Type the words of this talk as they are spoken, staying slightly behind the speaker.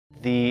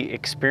The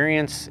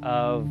experience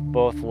of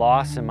both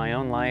loss in my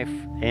own life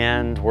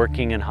and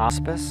working in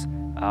hospice,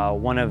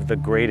 one of the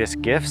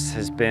greatest gifts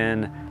has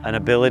been an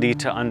ability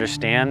to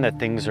understand that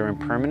things are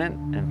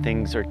impermanent and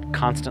things are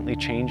constantly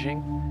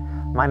changing.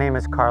 My name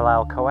is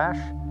Carlyle Coash.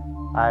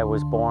 I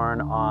was born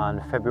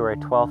on February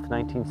 12th,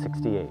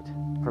 1968.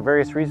 For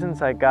various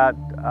reasons, I got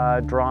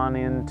drawn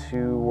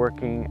into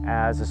working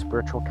as a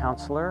spiritual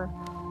counselor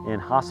in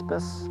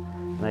hospice,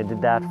 and I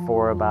did that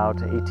for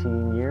about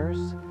 18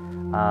 years.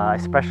 I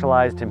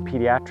specialized in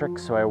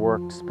pediatrics, so I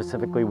worked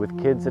specifically with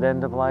kids at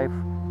end of life.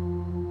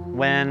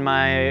 When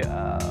my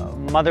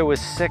mother was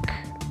sick,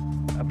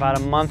 about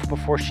a month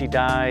before she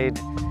died,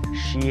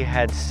 she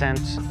had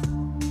sent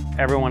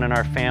everyone in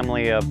our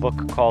family a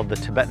book called The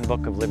Tibetan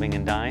Book of Living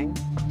and Dying.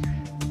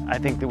 I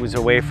think it was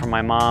a way for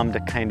my mom to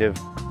kind of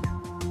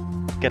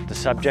get the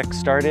subject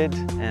started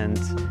and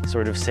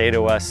sort of say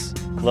to us,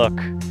 look,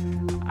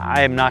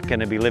 I am not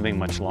going to be living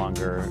much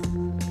longer.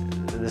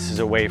 This is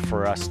a way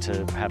for us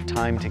to have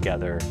time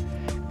together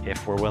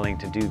if we're willing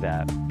to do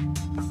that.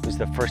 It was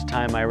the first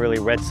time I really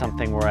read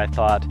something where I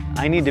thought,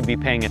 I need to be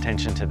paying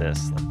attention to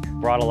this.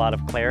 Brought a lot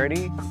of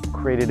clarity,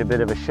 created a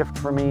bit of a shift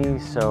for me,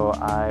 so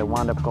I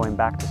wound up going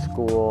back to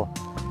school,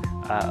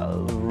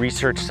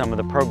 researched some of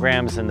the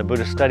programs, and the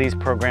Buddhist Studies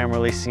program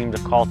really seemed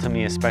to call to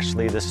me,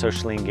 especially the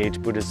socially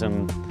engaged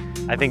Buddhism.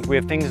 I think we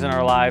have things in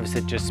our lives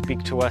that just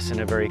speak to us in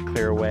a very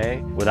clear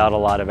way without a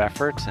lot of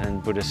effort,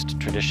 and Buddhist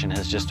tradition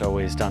has just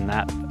always done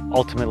that.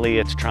 Ultimately,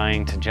 it's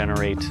trying to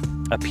generate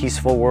a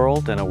peaceful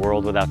world and a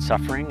world without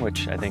suffering,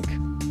 which I think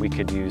we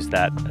could use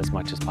that as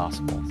much as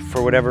possible.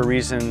 For whatever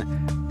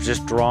reason,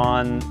 just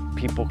drawn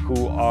people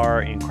who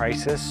are in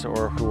crisis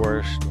or who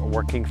are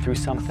working through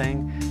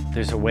something.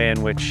 There's a way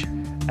in which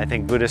I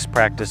think Buddhist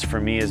practice for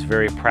me is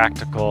very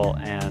practical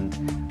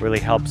and really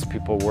helps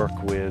people work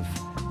with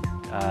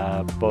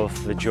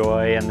both the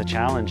joy and the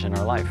challenge in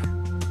our life.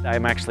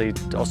 I'm actually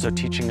also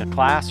teaching a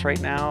class right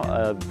now,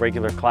 a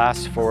regular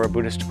class for a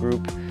Buddhist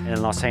group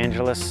in Los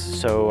Angeles,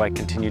 so I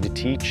continue to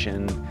teach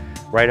and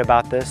write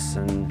about this,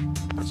 and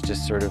it's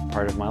just sort of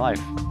part of my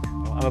life.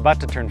 I'm about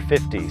to turn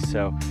 50,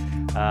 so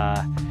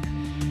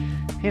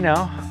you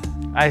know,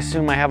 I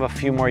assume I have a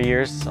few more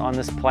years on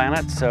this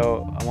planet,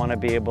 so I want to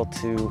be able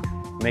to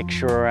make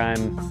sure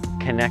I'm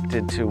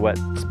connected to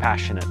what's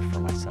passionate for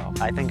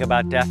myself. I think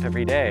about death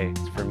every day.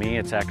 For me,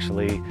 it's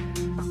actually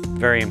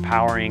very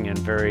empowering and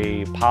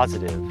very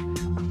positive.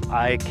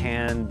 I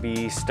can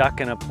be stuck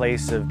in a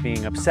place of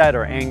being upset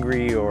or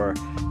angry or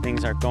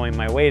things aren't going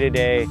my way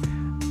today,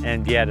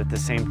 and yet at the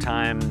same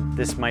time,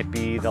 this might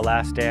be the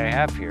last day I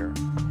have here.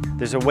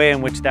 There's a way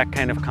in which that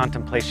kind of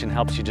contemplation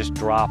helps you just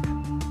drop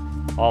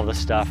all the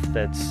stuff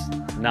that's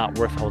not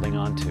worth holding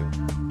on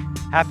to.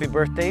 Happy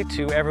birthday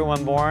to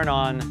everyone born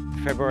on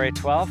February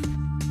 12th.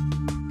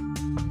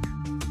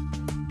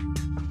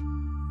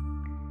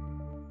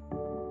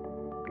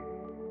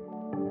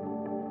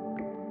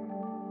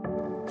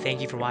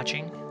 Thank you for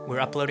watching. We're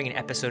uploading an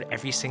episode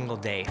every single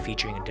day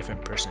featuring a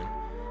different person.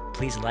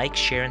 Please like,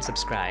 share, and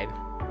subscribe.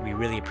 We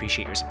really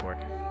appreciate your support.